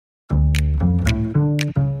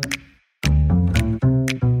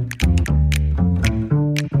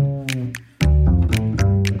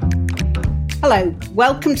Hello,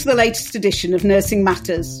 welcome to the latest edition of Nursing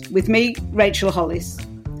Matters with me, Rachel Hollis.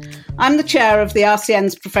 I'm the chair of the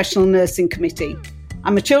RCN's Professional Nursing Committee.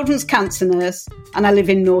 I'm a children's cancer nurse and I live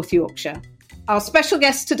in North Yorkshire. Our special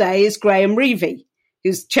guest today is Graham Reevy,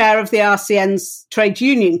 who's chair of the RCN's Trade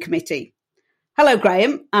Union Committee. Hello,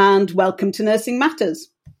 Graham, and welcome to Nursing Matters.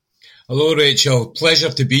 Hello, Rachel.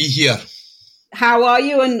 Pleasure to be here. How are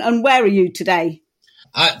you and where are you today?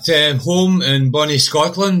 At home in Bonnie,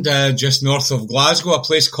 Scotland, just north of Glasgow, a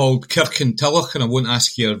place called Kirkintilloch, and I won't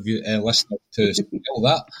ask your listener to spell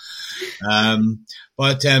that.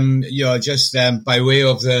 Just by way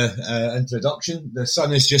of the introduction, the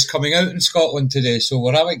sun is just coming out in Scotland today, so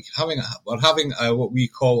we're having what we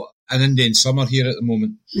call an Indian summer here at the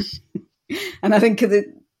moment. And I think the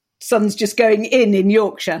sun's just going in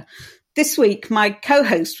Yorkshire. This week, my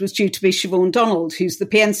co-host was due to be Siobhan Donald, who's the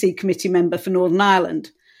PNC committee member for Northern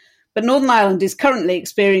Ireland. But Northern Ireland is currently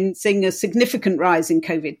experiencing a significant rise in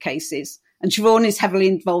COVID cases, and Siobhan is heavily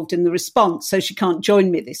involved in the response, so she can't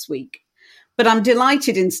join me this week. But I'm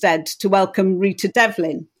delighted instead to welcome Rita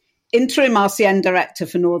Devlin, Interim RCN Director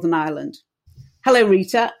for Northern Ireland. Hello,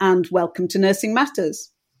 Rita, and welcome to Nursing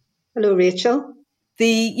Matters. Hello, Rachel.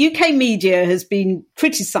 The UK media has been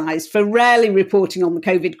criticised for rarely reporting on the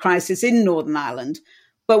COVID crisis in Northern Ireland,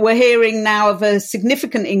 but we're hearing now of a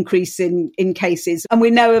significant increase in cases, and we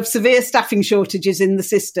know of severe staffing shortages in the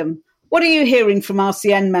system. What are you hearing from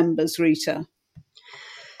RCN members, Rita?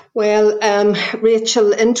 Well,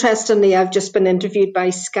 Rachel, interestingly, I've just been interviewed by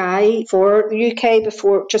Sky for the UK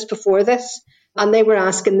just before this, and they were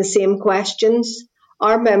asking the same questions.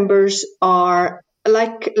 Our members are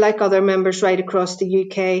like other members right across the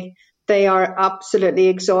UK, they are absolutely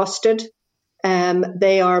exhausted.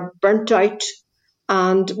 They are burnt out.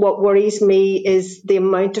 And what worries me is the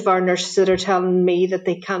amount of our nurses that are telling me that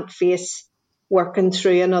they can't face working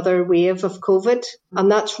through another wave of COVID.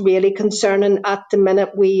 And that's really concerning. At the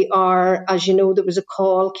minute, we are, as you know, there was a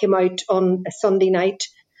call came out on a Sunday night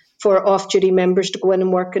for off-duty members to go in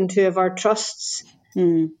and work in two of our trusts.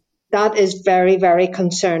 That is very, very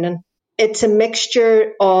concerning. It's a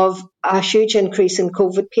mixture of a huge increase in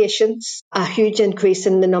COVID patients, a huge increase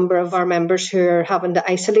in the number of our members who are having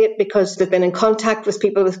to isolate because they've been in contact with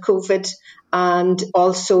people with COVID. And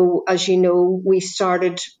also, as you know, we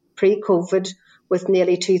started pre-COVID with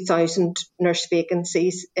nearly 2,000 nurse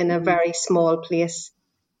vacancies in a very small place,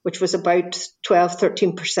 which was about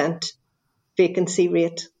 12-13% vacancy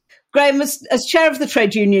rate. Graham, as chair of the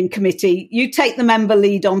Trade Union Committee, you take the member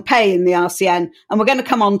lead on pay in the RCN, and we're going to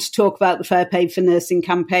come on to talk about the Fair Pay for Nursing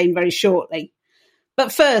campaign very shortly.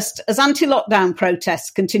 But first, as anti-lockdown protests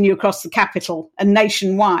continue across the capital and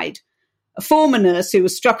nationwide, a former nurse who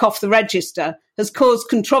was struck off the register has caused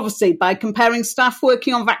controversy by comparing staff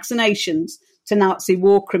working on vaccinations to Nazi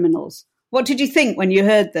war criminals. What did you think when you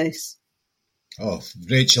heard this? Oh,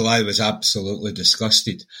 Rachel, I was absolutely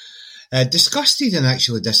disgusted. Disgusted and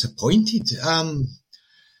actually disappointed.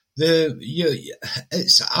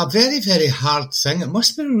 It's a very, very hard thing. It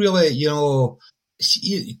must be really, to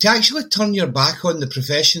actually turn your back on the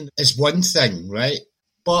profession is one thing, right?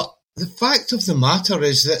 But the fact of the matter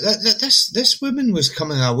is that this woman was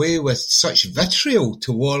coming away with such vitriol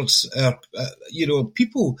towards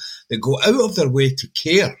people that go out of their way to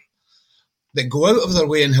care, that go out of their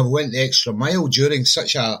way and have went the extra mile during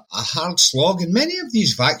such a hard slog. And many of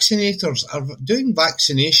these vaccinators are doing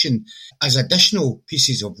vaccination as additional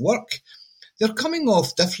pieces of work. They're coming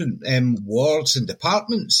off different wards and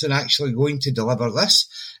departments and actually going to deliver this.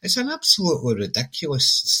 It's an absolutely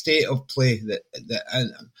ridiculous state of play.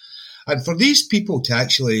 And for these people to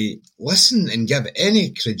actually listen and give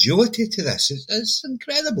any credulity to this, it's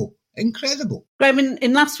incredible. Incredible. Graham,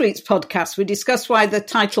 in last week's podcast, we discussed why the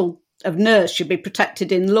title of nurse should be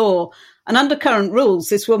protected in law. And under current rules,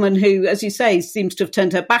 this woman who, as you say, seems to have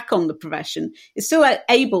turned her back on the profession is still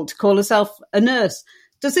able to call herself a nurse.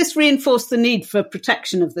 Does this reinforce the need for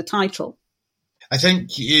protection of the title? I think,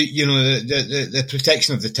 the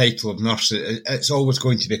protection of the title of nurse, it's always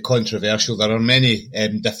going to be controversial. There are many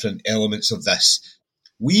different elements of this.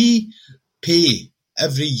 We pay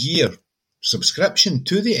every year subscription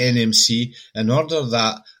to the NMC in order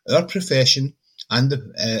that our profession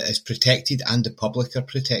is protected and the public are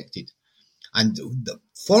protected. And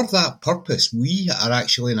for that purpose, we are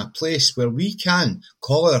actually in a place where we can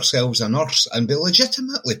call ourselves a nurse and be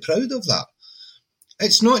legitimately proud of that.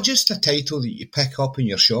 It's not just a title that you pick up in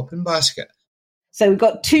your shopping basket. So we've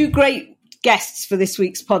got two great guests for this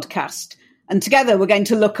week's podcast. And together we're going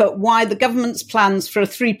to look at why the government's plans for a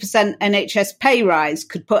 3% NHS pay rise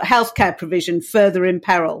could put healthcare provision further in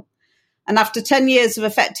peril. And after 10 years of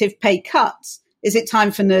effective pay cuts, Is it time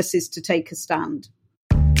for nurses to take a stand?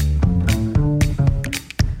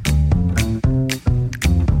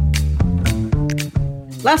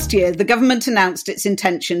 Last year, the government announced its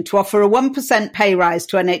intention to offer a 1% pay rise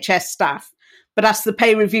to NHS staff, but asked the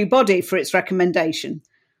pay review body for its recommendation.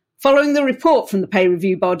 Following the report from the pay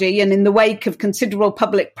review body and in the wake of considerable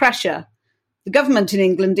public pressure, the government in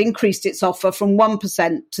England increased its offer from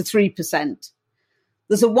 1% to 3%.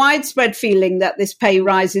 There's a widespread feeling that this pay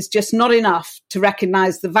rise is just not enough to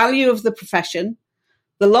recognise the value of the profession,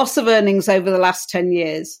 the loss of earnings over the last 10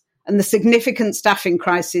 years, and the significant staffing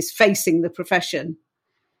crisis facing the profession.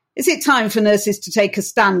 Is it time for nurses to take a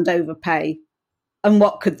stand over pay? And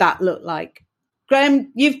what could that look like?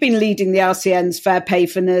 Graham, you've been leading the RCN's Fair Pay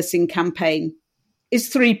for Nursing campaign.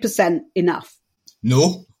 Is 3% enough?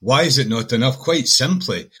 No. Why is it not enough? Quite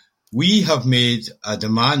simply, we have made a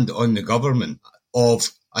demand on the government of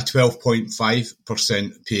a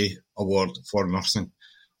 12.5% pay award for nursing.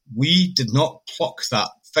 We did not pluck that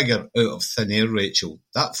figure out of thin air, Rachel.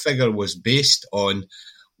 That figure was based on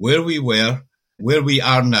where we were, where we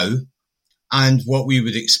are now, and what we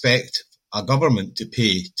would expect a government to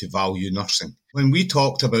pay to value nursing. When we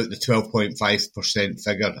talked about the 12.5%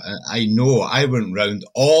 figure, I know I went round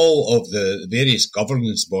all of the various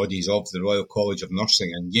governance bodies of the Royal College of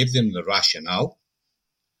Nursing and gave them the rationale.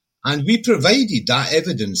 And we provided that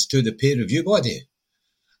evidence to the peer review body.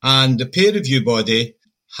 And the peer review body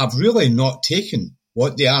have really not taken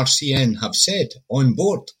what the RCN have said on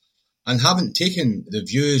board, and haven't taken the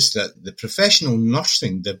views that the professional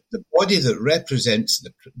nursing, the body that represents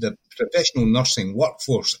the professional nursing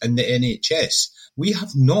workforce in the NHS, we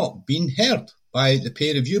have not been heard by the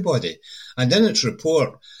peer review body. And in its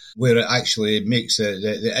report, where it actually makes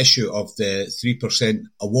the issue of the 3%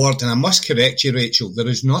 award, and I must correct you, Rachel, there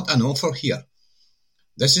is not an offer here.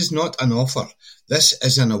 This is not an offer. This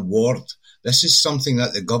is an award. This is something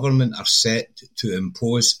that the government are set to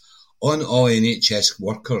impose on all NHS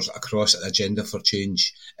workers across Agenda for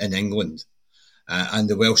Change in England. And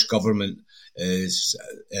the Welsh Government is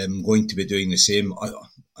going to be doing the same.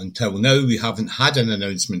 Until now, we haven't had an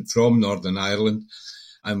announcement from Northern Ireland,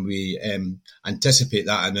 and we anticipate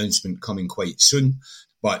that announcement coming quite soon.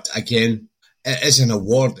 But again, it is an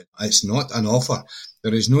award. It's not an offer.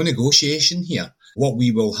 There is no negotiation here. What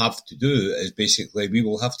we will have to do is basically we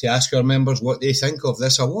will have to ask our members what they think of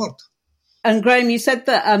this award. And Graham, you said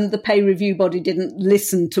that the pay review body didn't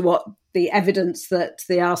listen to what the evidence that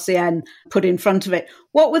the RCN put in front of it.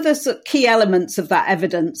 What were the key elements of that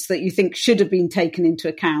evidence that you think should have been taken into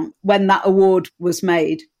account when that award was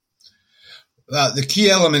made? The key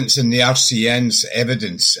elements in the RCN's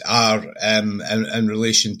evidence are in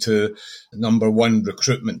relation to, number one,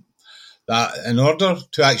 recruitment. That in order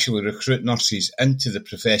to actually recruit nurses into the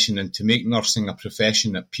profession and to make nursing a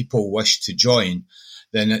profession that people wish to join,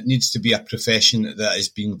 then it needs to be a profession that is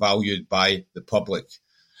being valued by the public.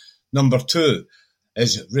 Number two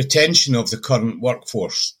is retention of the current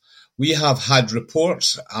workforce. We have had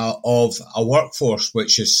reports of a workforce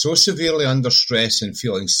which is so severely under stress and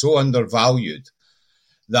feeling so undervalued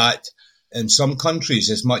that in some countries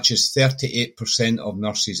as much as 38% of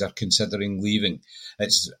nurses are considering leaving.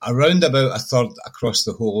 It's around about a third across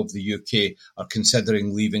the whole of the UK are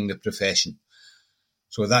considering leaving the profession.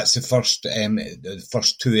 So that's the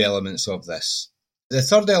first two elements of this. The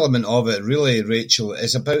third element of it really, Rachel,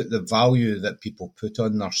 is about the value that people put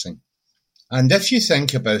on nursing. And if you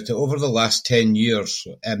think about it, over the last 10 years,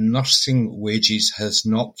 nursing wages has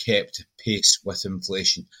not kept pace with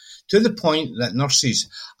inflation, to the point that nurses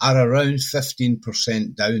are around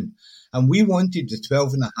 15% down. And we wanted the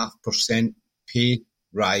 12.5% pay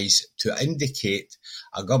rise to indicate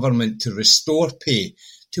a government to restore pay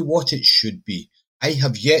to what it should be. I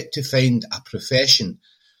have yet to find a profession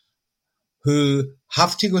who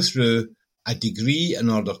have to go through a degree in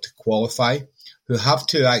order to qualify, who have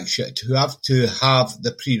to have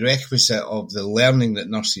the prerequisite of the learning that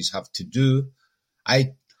nurses have to do.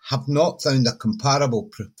 I have not found a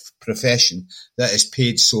comparable profession that is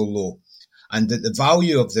paid so low, and that the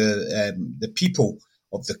value of the people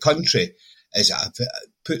of the country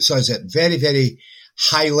puts us at very, very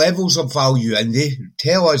high levels of value, and they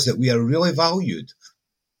tell us that we are really valued.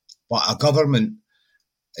 But a government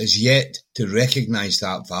is yet to recognise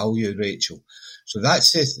that value, Rachel. So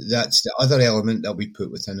that's the other element that we put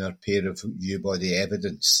within our peer review body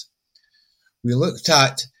evidence. We looked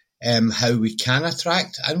at how we can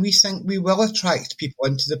attract, and we think we will attract people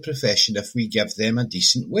into the profession if we give them a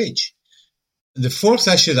decent wage. The fourth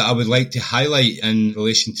issue that I would like to highlight in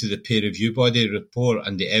relation to the peer review body report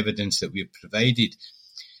and the evidence that we've provided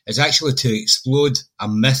is actually to explode a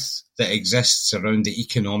myth that exists around the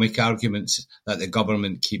economic arguments that the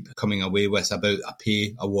government keep coming away with about a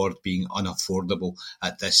pay award being unaffordable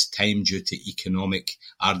at this time due to economic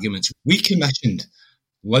arguments. We commissioned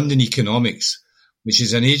London Economics, which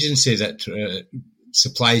is an agency that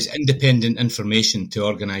supplies independent information to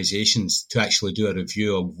organisations to actually do a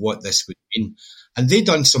review of what this would mean. And they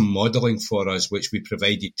done some modelling for us, which we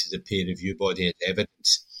provided to the peer review body as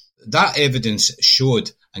evidence. That evidence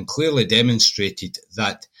showed and clearly demonstrated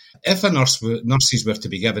that if nurses were to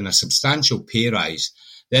be given a substantial pay rise,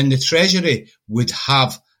 then the Treasury would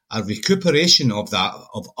have a recuperation of that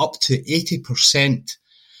of up to 80%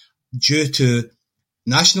 due to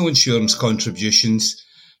national insurance contributions,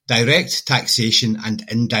 direct taxation and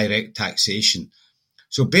indirect taxation.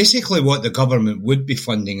 So basically what the government would be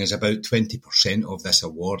funding is about 20% of this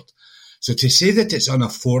award. So to say that it's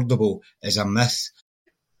unaffordable is a myth.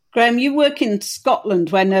 Graham, you work in Scotland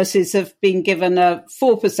where nurses have been given a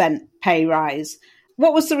 4% pay rise.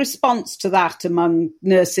 What was the response to that among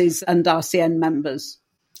nurses and RCN members?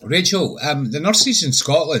 Rachel, the nurses in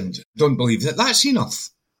Scotland don't believe that that's enough.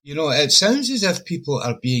 You know, it sounds as if people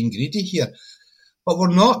are being greedy here, but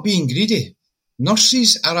we're not being greedy.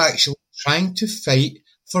 Nurses are actually trying to fight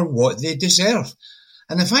for what they deserve.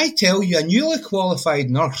 And if I tell you a newly qualified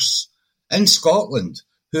nurse in Scotland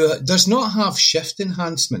who does not have shift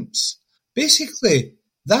enhancements, basically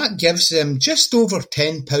that gives them just over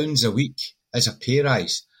 £10 a week as a pay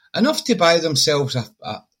rise, enough to buy themselves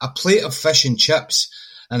a plate of fish and chips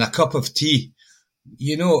and a cup of tea.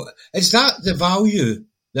 You know, is that the value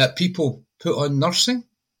that people put on nursing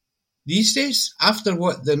these days? After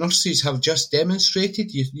what the nurses have just demonstrated,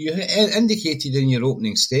 you indicated in your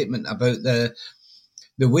opening statement about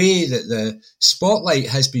the way that the spotlight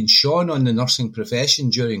has been shone on the nursing profession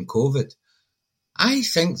during COVID. I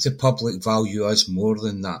think the public value us more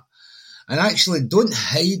than that. And actually, don't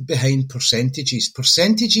hide behind percentages.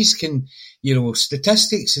 Percentages can, you know,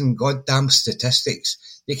 statistics and goddamn statistics,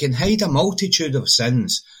 they can hide a multitude of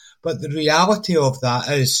sins. But the reality of that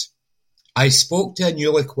is, I spoke to a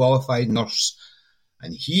newly qualified nurse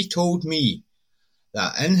and he told me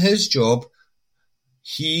that in his job,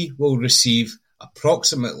 he will receive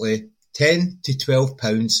approximately £10 to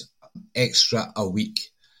 £12 extra a week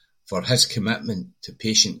for his commitment to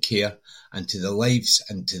patient care and to the lives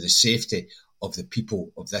and to the safety of the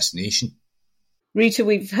people of this nation. Rita,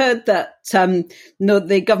 we've heard that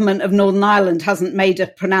the government of Northern Ireland hasn't made a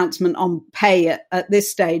pronouncement on pay at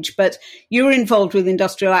this stage, but you were involved with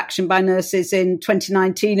industrial action by nurses in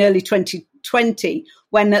 2019, early 2020,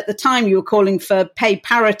 when at the time you were calling for pay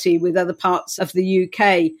parity with other parts of the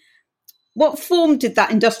UK. What form did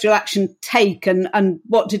that industrial action take and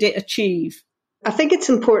what did it achieve? I think it's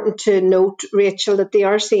important to note, Rachel, that the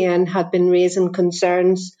RCN had been raising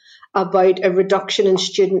concerns about a reduction in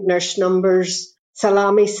student nurse numbers,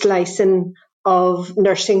 salami slicing of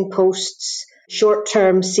nursing posts,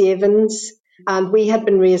 short-term savings, and we had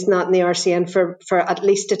been raising that in the RCN for at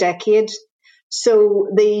least a decade. So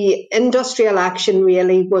the industrial action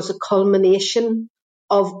really was a culmination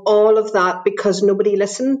of all of that because nobody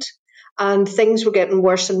listened and things were getting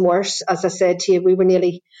worse and worse. As I said to you, we were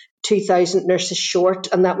nearly 2,000 nurses short,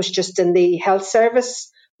 and that was just in the health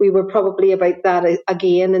service. We were probably about that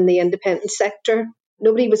again in the independent sector.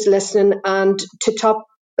 Nobody was listening, and to top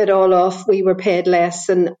it all off, we were paid less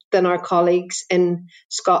than our colleagues in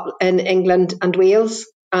Scotland, in England and Wales,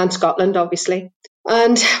 and Scotland, obviously.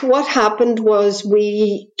 And what happened was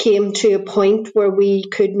we came to a point where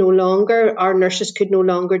our nurses could no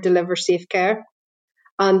longer deliver safe care.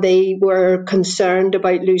 And they were concerned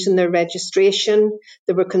about losing their registration.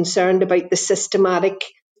 They were concerned about the systematic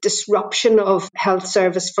disruption of health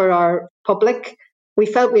service for our public. We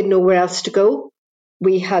felt we had nowhere else to go.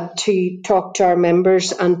 We had to talk to our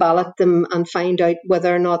members and ballot them and find out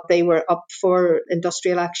whether or not they were up for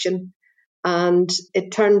industrial action. And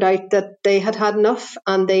it turned out that they had had enough.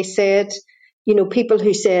 And they said, you know, people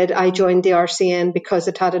who said, I joined the RCN because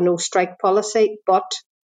it had a no strike policy, but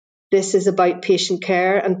this is about patient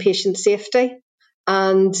care and patient safety.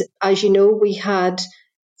 And as you know, we had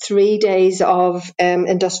 3 days of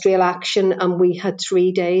industrial action and we had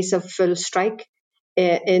 3 days of full strike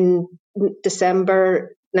in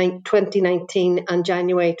December 2019 and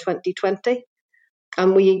January 2020.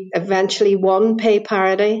 And we eventually won pay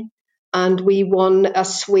parity and we won a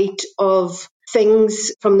suite of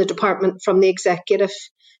things from the department, from the executive,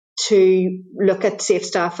 to look at safe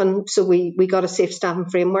staffing. So we got a safe staffing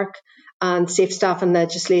framework, and safe staffing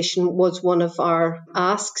legislation was one of our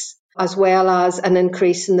asks, as well as an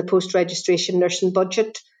increase in the post-registration nursing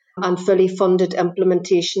budget. and fully funded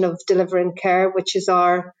implementation of Delivering Care, which is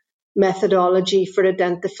our methodology for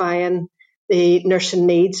identifying the nursing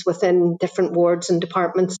needs within different wards and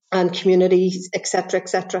departments and communities, etc.,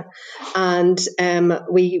 etc. And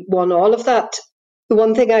we won all of that. The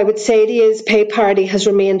one thing I would say to you is pay parity has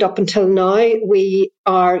remained up until now. We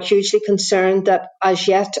are hugely concerned that as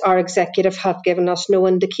yet our executive have given us no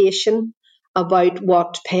indication about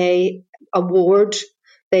what pay award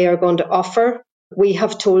they are going to offer. We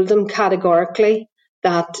have told them categorically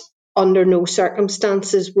that under no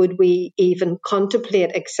circumstances would we even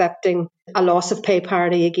contemplate accepting a loss of pay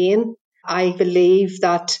parity again. I believe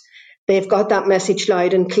that they've got that message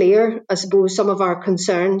loud and clear. I suppose some of our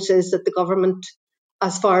concerns is that the government,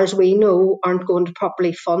 as far as we know, aren't going to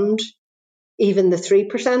properly fund even the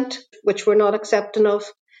 3%, which we're not accepting of.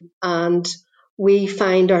 And we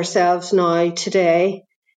find ourselves now today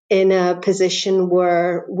in a position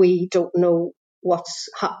where we don't know what's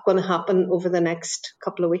going to happen over the next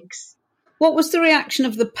couple of weeks. What was the reaction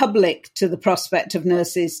of the public to the prospect of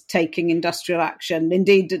nurses taking industrial action,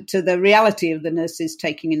 indeed to the reality of the nurses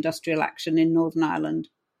taking industrial action in Northern Ireland?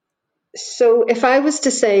 So if I was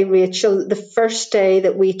to say, Rachel, the first day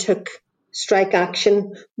that we took strike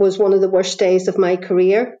action was one of the worst days of my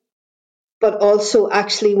career, but also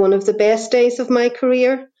actually one of the best days of my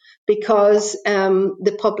career, because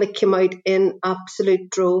the public came out in absolute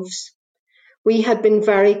droves. We had been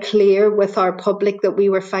very clear with our public that we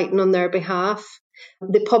were fighting on their behalf.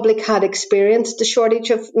 The public had experienced the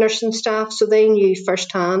shortage of nursing staff, so they knew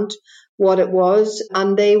firsthand what it was,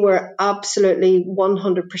 and they were absolutely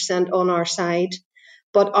 100% on our side.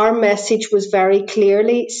 But our message was very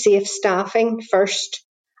clearly safe staffing first,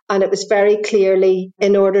 and it was very clearly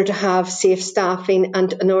in order to have safe staffing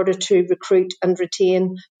and in order to recruit and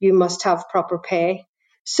retain, you must have proper pay.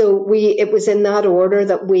 So it was in that order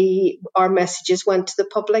that our messages went to the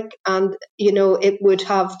public, and it would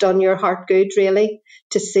have done your heart good really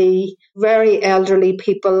to see very elderly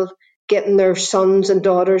people getting their sons and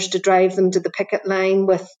daughters to drive them to the picket line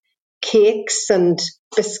with cakes and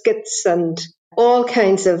biscuits and all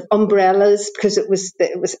kinds of umbrellas, because it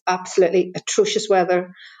was absolutely atrocious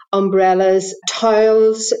weather. Umbrellas,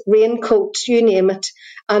 towels, raincoats, you name it.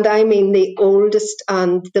 And I mean the oldest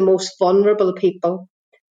and the most vulnerable people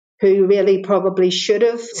who really probably should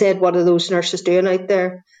have said, what are those nurses doing out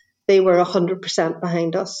there? They were 100%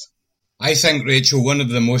 behind us. I think, Rachel, one of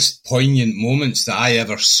the most poignant moments that I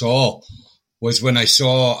ever saw was when I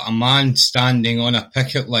saw a man standing on a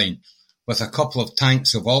picket line with a couple of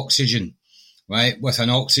tanks of oxygen, right, with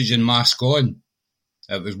an oxygen mask on.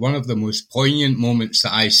 It was one of the most poignant moments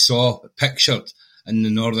that I saw pictured in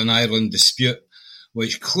the Northern Ireland dispute,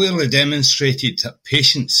 which clearly demonstrated that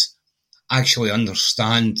patients actually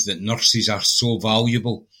understand that nurses are so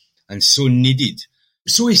valuable and so needed,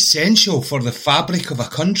 so essential for the fabric of a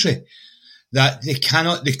country that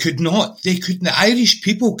the Irish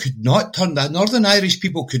people could not turn, the Northern Irish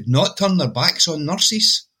people could not turn their backs on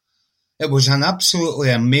nurses. It was an absolutely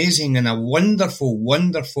amazing and a wonderful,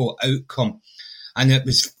 wonderful outcome. And it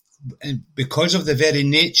was because of the very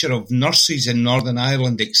nature of nurses in Northern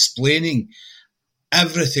Ireland explaining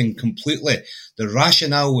everything completely. The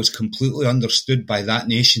rationale was completely understood by that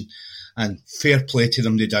nation, and fair play to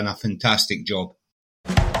them. They've done a fantastic job.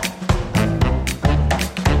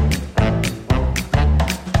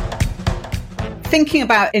 Thinking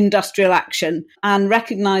about industrial action and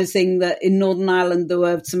recognising that in Northern Ireland there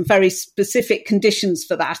were some very specific conditions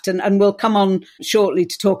for that, and we'll come on shortly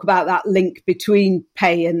to talk about that link between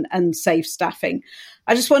pay and safe staffing.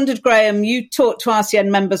 I just wondered, Graham, you talked to RCN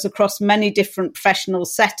members across many different professional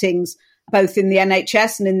settings, both in the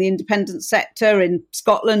NHS and in the independent sector, in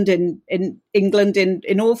Scotland, in England,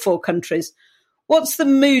 in all four countries. What's the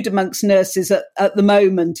mood amongst nurses at the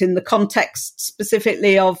moment in the context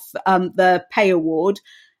specifically of the pay award?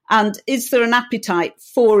 And is there an appetite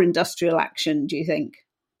for industrial action, do you think?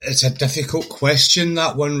 It's a difficult question,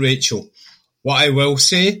 that one, Rachel. What I will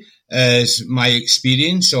say is my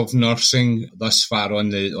experience of nursing thus far on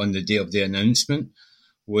the day of the announcement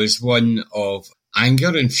was one of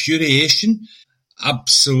anger, infuriation.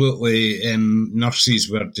 Absolutely,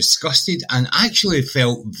 nurses were disgusted and actually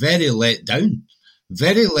felt very let down.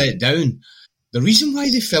 Very let down. The reason why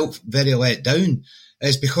they felt very let down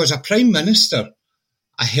is because a Prime Minister,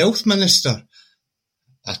 a Health Minister,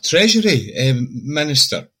 a Treasury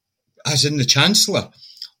Minister, as in the Chancellor,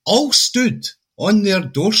 all stood on their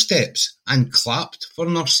doorsteps and clapped for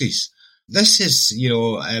nurses. This is,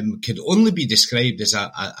 could only be described as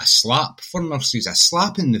a slap for nurses, a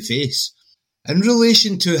slap in the face. In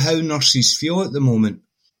relation to how nurses feel at the moment,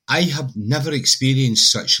 I have never experienced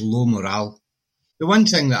such low morale. the one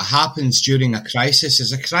thing that happens during a crisis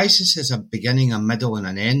is a beginning, a middle and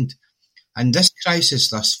an end. And this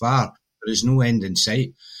crisis thus far, there is no end in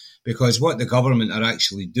sight, because what the government are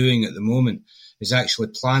actually doing at the moment is actually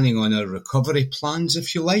planning on our recovery plans,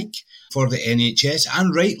 if you like, for the NHS,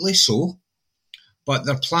 and rightly so. But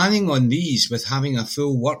they're planning on these with having a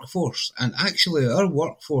full workforce. And actually, our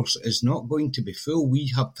workforce is not going to be full.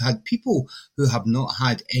 We have had people who have not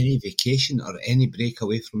had any vacation or any break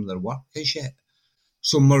away from their work as yet.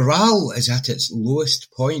 So morale is at its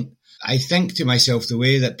lowest point. I think to myself, the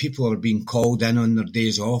way that people are being called in on their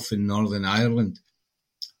days off in Northern Ireland,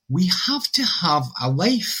 we have to have a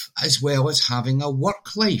life as well as having a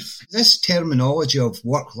work life. This terminology of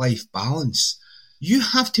work-life balance, you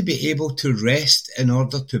have to be able to rest in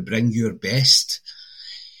order to bring your best.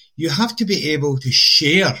 You have to be able to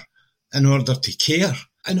share in order to care.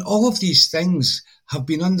 And all of these things have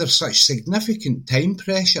been under such significant time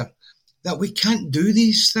pressure that we can't do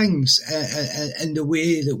these things in the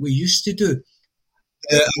way that we used to do.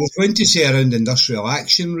 I was going to say around industrial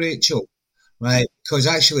action, Rachel, right? Because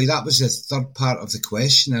actually that was the third part of the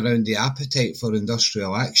question around the appetite for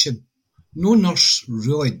industrial action. No nurse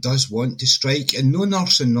really does want to strike, and no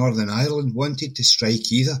nurse in Northern Ireland wanted to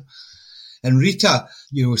strike either. And Rita,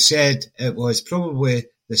 said it was probably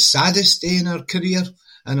the saddest day in her career,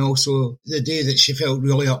 and also the day that she felt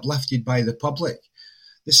really uplifted by the public.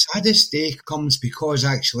 The saddest day comes because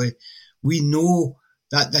actually we know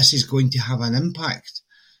that this is going to have an impact,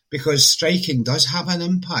 because striking does have an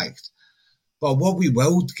impact. But what we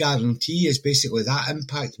will guarantee is basically that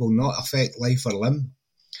impact will not affect life or limb.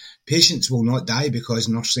 Patients will not die because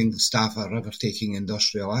nursing staff are ever taking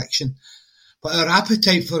industrial action. But our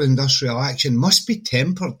appetite for industrial action must be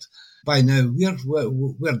tempered by now.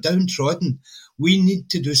 We're downtrodden. We need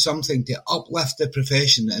to do something to uplift the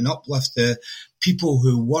profession and uplift the people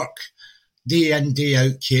who work day in, day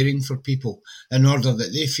out caring for people, in order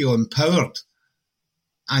that they feel empowered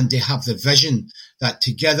and they have the vision that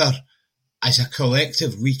together as a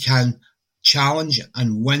collective we can challenge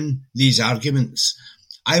and win these arguments.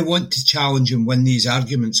 I want to challenge and win these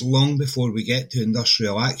arguments long before we get to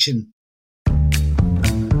industrial action.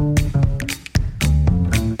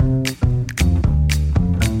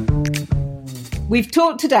 We've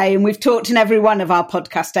talked today, and we've talked in every one of our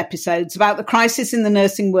podcast episodes, about the crisis in the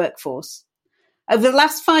nursing workforce. Over the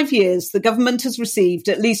last 5 years, the government has received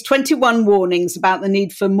at least 21 warnings about the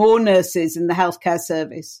need for more nurses in the healthcare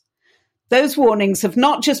service. Those warnings have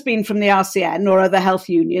not just been from the RCN or other health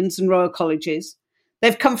unions and royal colleges.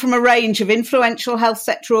 They've come from a range of influential health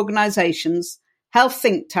sector organisations, health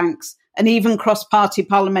think tanks, and even cross-party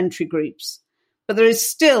parliamentary groups. But there is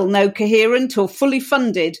still no coherent or fully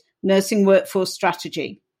funded nursing workforce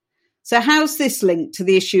strategy. So how's this linked to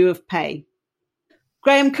the issue of pay?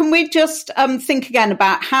 Graham, can we just think again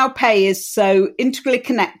about how pay is so integrally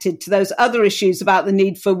connected to those other issues about the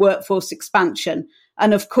need for workforce expansion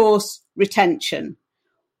and, of course, retention?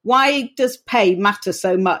 Why does pay matter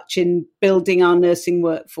so much in building our nursing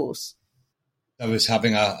workforce? I was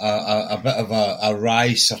having a bit of a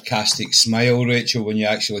wry, sarcastic smile, Rachel, when you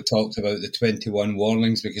actually talked about the 21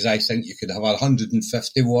 warnings, because I think you could have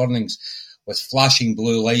 150 warnings with flashing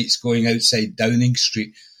blue lights going outside Downing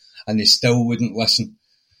Street and they still wouldn't listen.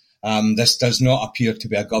 This does not appear to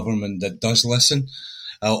be a government that does listen,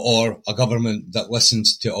 or a government that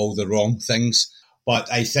listens to all the wrong things.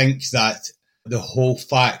 But I think that the whole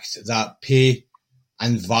fact that pay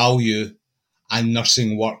and value and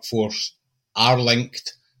nursing workforce are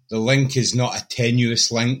linked. The link is not a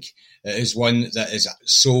tenuous link. It is one that is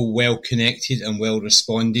so well connected and well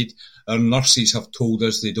responded. Our nurses have told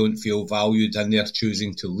us they don't feel valued and they're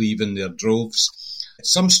choosing to leave in their droves.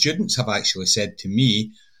 Some students have actually said to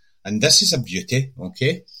me, and this is a beauty,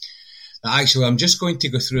 okay, that actually I'm just going to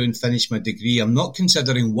go through and finish my degree. I'm not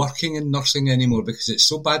considering working in nursing anymore because it's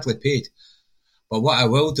so badly paid. But what I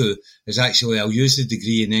will do is actually I'll use the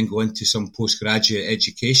degree and then go into some postgraduate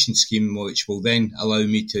education scheme, which will then allow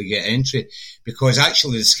me to get entry, because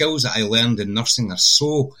actually the skills that I learned in nursing are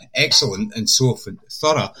so excellent and so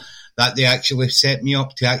thorough that they actually set me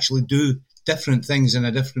up to actually do different things in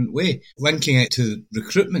a different way. Linking it to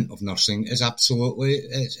recruitment of nursing is absolutely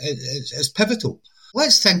it's pivotal.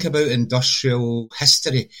 Let's think about industrial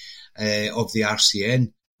history of the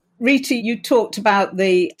RCN. Rita, you talked about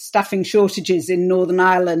the staffing shortages in Northern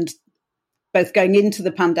Ireland, both going into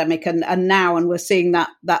the pandemic and now, and we're seeing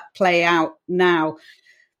that play out now.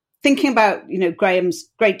 Thinking about, Graham's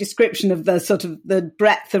great description of the sort of the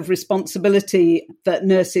breadth of responsibility that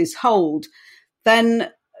nurses hold,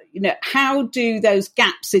 then, how do those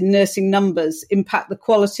gaps in nursing numbers impact the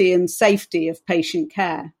quality and safety of patient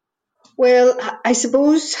care? Well, I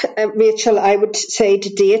suppose, Rachel, I would say to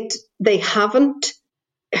date, they haven't.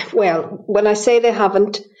 Well, when I say they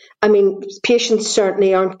haven't, I mean, patients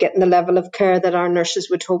certainly aren't getting the level of care that our nurses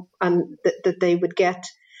would hope and that they would get.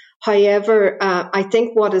 However, I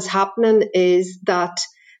think what is happening is that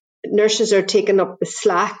nurses are taking up the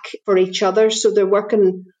slack for each other. So they're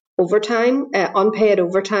working overtime, unpaid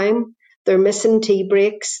overtime. They're missing tea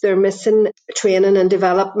breaks. They're missing training and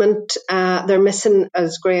development. They're missing,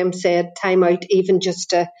 as Graham said, time out even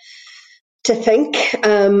just to think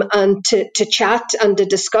and to chat and to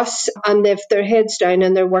discuss. And they've their heads down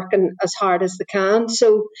and they're working as hard as they can.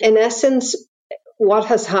 So in essence, what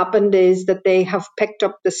has happened is that they have picked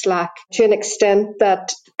up the slack to an extent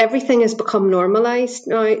that everything has become normalised.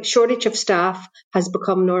 Now, shortage of staff has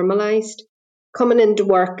become normalised. Coming into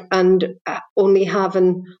work and only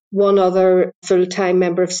having one other full-time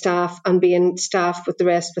member of staff and being staffed with the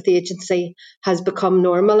rest with the agency has become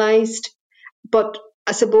normalised. But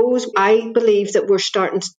I suppose I believe that we're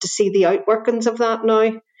starting to see the outworkings of that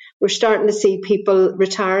now. We're starting to see people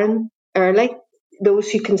retiring early. Those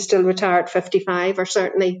who can still retire at 55 are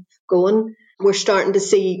certainly going. We're starting to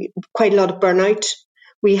see quite a lot of burnout.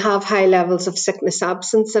 We have high levels of sickness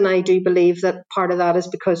absence, and I do believe that part of that is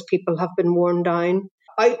because people have been worn down.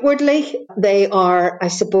 Outwardly, they are, I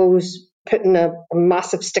suppose, putting a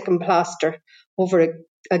massive sticking plaster over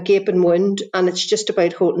a gaping wound, and it's just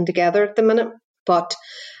about holding together at the minute. But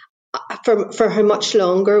for how much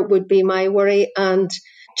longer would be my worry. And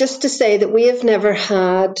just to say that we have never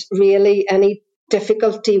had really any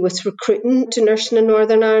difficulty with recruiting to nursing in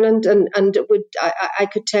Northern Ireland, and I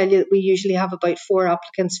could tell you that we usually have about 4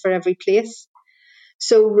 applicants for every place.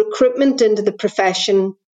 So recruitment into the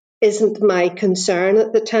profession isn't my concern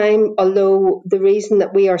at the time, although the reason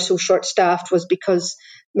that we are so short-staffed was because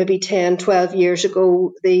maybe 10, 12 years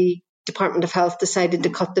ago, the Department of Health decided to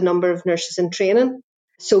cut the number of nurses in training.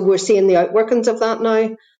 So we're seeing the outworkings of that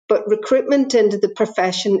now. But recruitment into the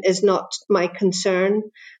profession is not my concern.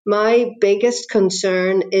 My biggest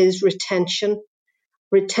concern is retention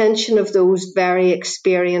of those very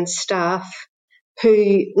experienced staff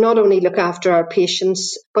who not only look after our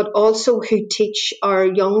patients, but also who teach our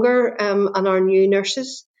younger and our new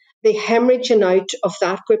nurses. The hemorrhaging out of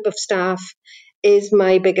that group of staff is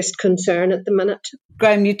my biggest concern at the minute.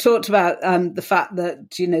 Graham, you talked about the fact that,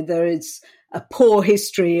 there is a poor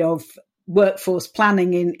history of workforce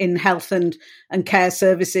planning in health and care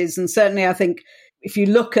services. And certainly I think if you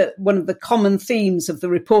look at one of the common themes of the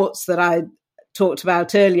reports that I talked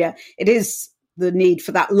about earlier, it is the need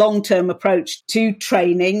for that long-term approach to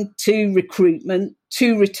training, to recruitment,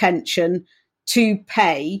 to retention, to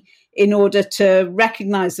pay, in order to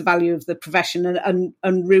recognise the value of the profession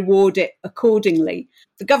and reward it accordingly.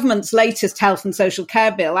 The government's latest health and social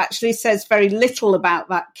care bill actually says very little about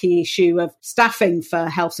that key issue of staffing for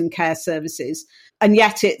health and care services. And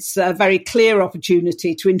yet it's a very clear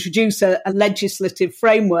opportunity to introduce a legislative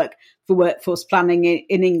framework for workforce planning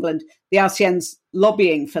in England. The RCN's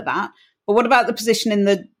lobbying for that. But what about the position in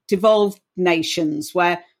the devolved nations,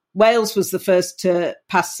 where Wales was the first to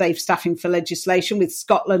pass safe staffing for legislation, with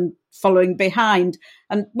Scotland following behind?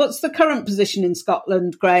 And what's the current position in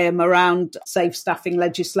Scotland, Graham, around safe staffing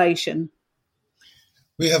legislation?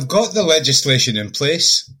 We have got the legislation in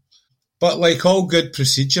place, but like all good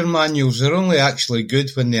procedure manuals, they're only actually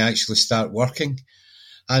good when they actually start working.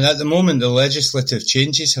 And at the moment, the legislative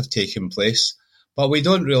changes have taken place, but we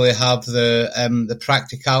don't really have the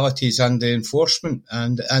practicalities and the enforcement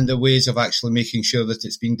and the ways of actually making sure that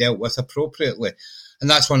it's being dealt with appropriately. And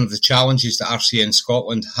that's one of the challenges that RCN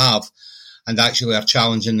Scotland have, and actually are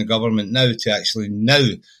challenging the government now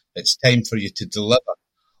it's time for you to deliver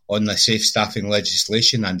on the safe staffing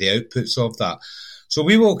legislation and the outputs of that. So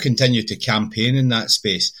we will continue to campaign in that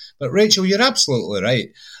space. But Rachel, you're absolutely right.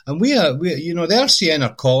 And the RCN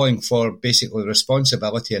are calling for basically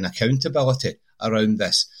responsibility and accountability around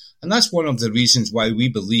this. And that's one of the reasons why we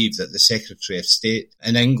believe that the Secretary of State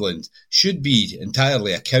in England should be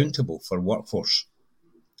entirely accountable for workforce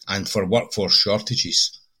and for workforce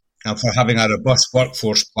shortages and for having a robust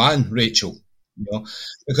workforce plan, Rachel.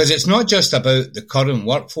 Because it's not just about the current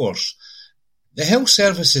workforce. The health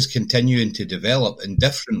service is continuing to develop in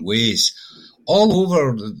different ways all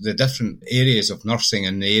over the different areas of nursing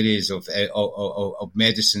and the areas of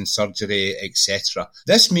medicine, surgery, etc.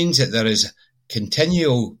 This means that there is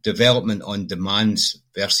continual development on demands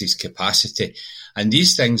versus capacity, and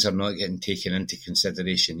these things are not getting taken into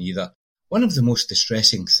consideration either. One of the most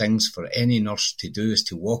distressing things for any nurse to do is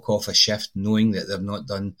to walk off a shift knowing that they've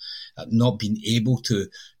not been able to,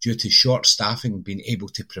 due to short staffing, been able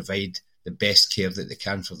to provide the best care that they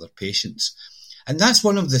can for their patients. And that's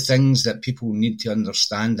one of the things that people need to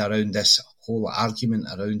understand around this whole argument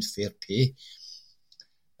around fair pay.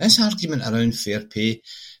 This argument around fair pay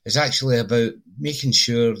is actually about making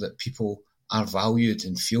sure that people are valued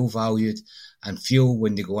and feel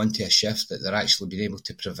when they go into a shift that they're actually being able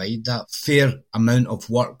to provide that fair amount of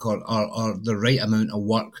work or the right amount of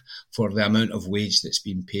work for the amount of wage that's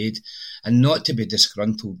been paid, and not to be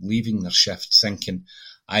disgruntled leaving their shift thinking,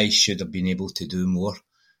 I should have been able to do more.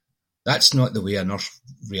 That's not the way a nurse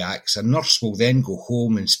reacts. A nurse will then go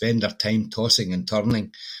home and spend their time tossing and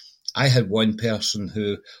turning. I had one person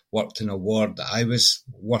who worked in a ward that I was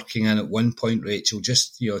working in at one point, Rachel,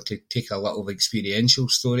 just to take a little experiential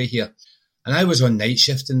story here. And I was on night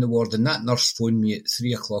shift in the ward, and that nurse phoned me at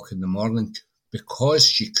 3:00 in the morning because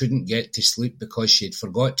she couldn't get to sleep because she had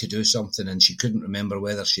forgot to do something and she couldn't remember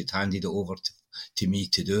whether she'd handed it over to me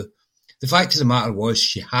to do. The fact of the matter was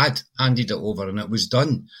she had handed it over and it was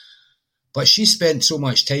done. But she spent so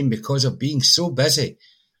much time because of being so busy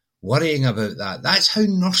worrying about that. That's how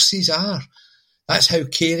nurses are. That's how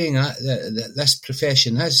caring this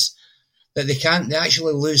profession is. That they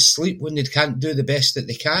actually lose sleep when they can't do the best that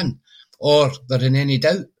they can, or they're in any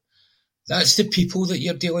doubt. That's the people that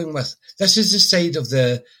you're dealing with. This is the side of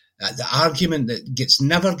the argument that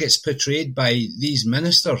never gets portrayed by these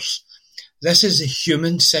ministers. This is the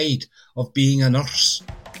human side of being a nurse.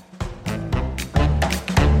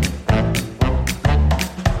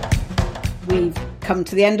 We've come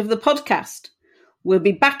to the end of the podcast. We'll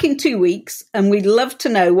be back in 2 weeks, and we'd love to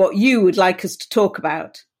know what you would like us to talk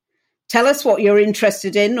about. Tell us what you're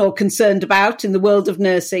interested in or concerned about in the world of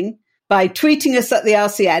nursing by tweeting us at the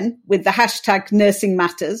RCN with the hashtag Nursing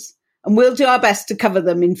Matters, and we'll do our best to cover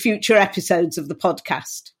them in future episodes of the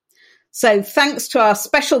podcast. So thanks to our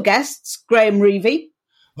special guests, Graham Reevy.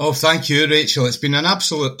 Oh, thank you, Rachel. It's been an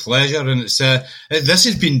absolute pleasure, and this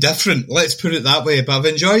has been different, let's put it that way, but I've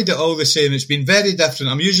enjoyed it all the same. It's been very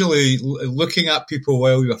different. I'm usually looking at people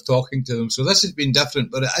while you're talking to them, so this has been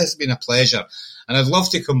different, but it has been a pleasure, and I'd love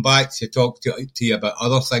to come back to talk to you about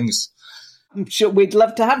other things. I'm sure we'd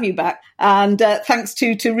love to have you back. And thanks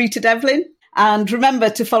to Rita Devlin. And remember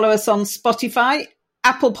to follow us on Spotify,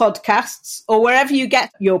 Apple Podcasts, or wherever you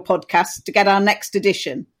get your podcasts to get our next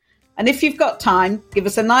edition. And if you've got time, give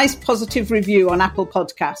us a nice positive review on Apple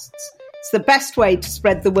Podcasts. It's the best way to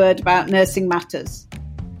spread the word about Nursing Matters.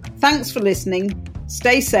 Thanks for listening,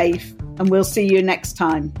 stay safe, and we'll see you next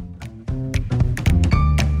time.